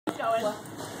going.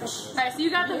 Alright, so you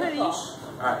got the hoodie.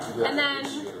 Alright, you got and then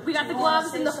we got the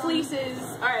gloves and the fleeces.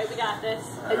 Alright, we got this.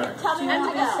 Tell me what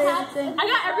you got. I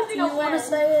got everything Do you want to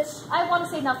say it? I want to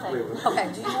say nothing.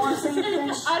 Okay, do you want to say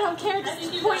anything? I don't care,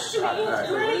 just point to me.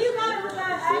 Where you got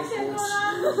that accent going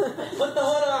on? Put the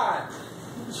hood on.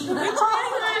 There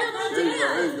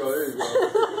you go.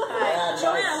 Alright,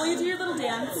 Joanna, will you do your little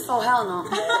dance? Oh, hell no.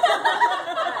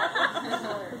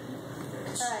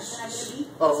 Alright, can I get a beat?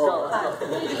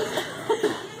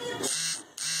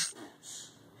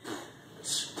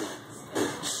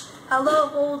 I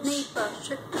love Old Navy.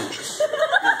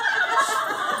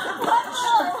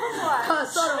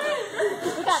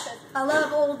 We got this. I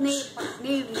love Old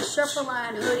Navy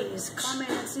Sherpa-line hoodies. Come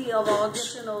in and see all our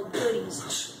additional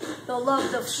goodies. They'll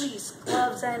love the fleece,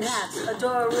 gloves and hats,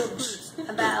 adorable boots,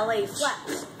 and ballet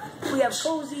flats. We have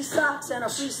cozy socks and a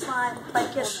fleece line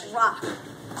like it's rock.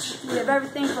 We have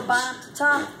everything from bottom to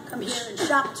top. Come here and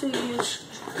shop to you.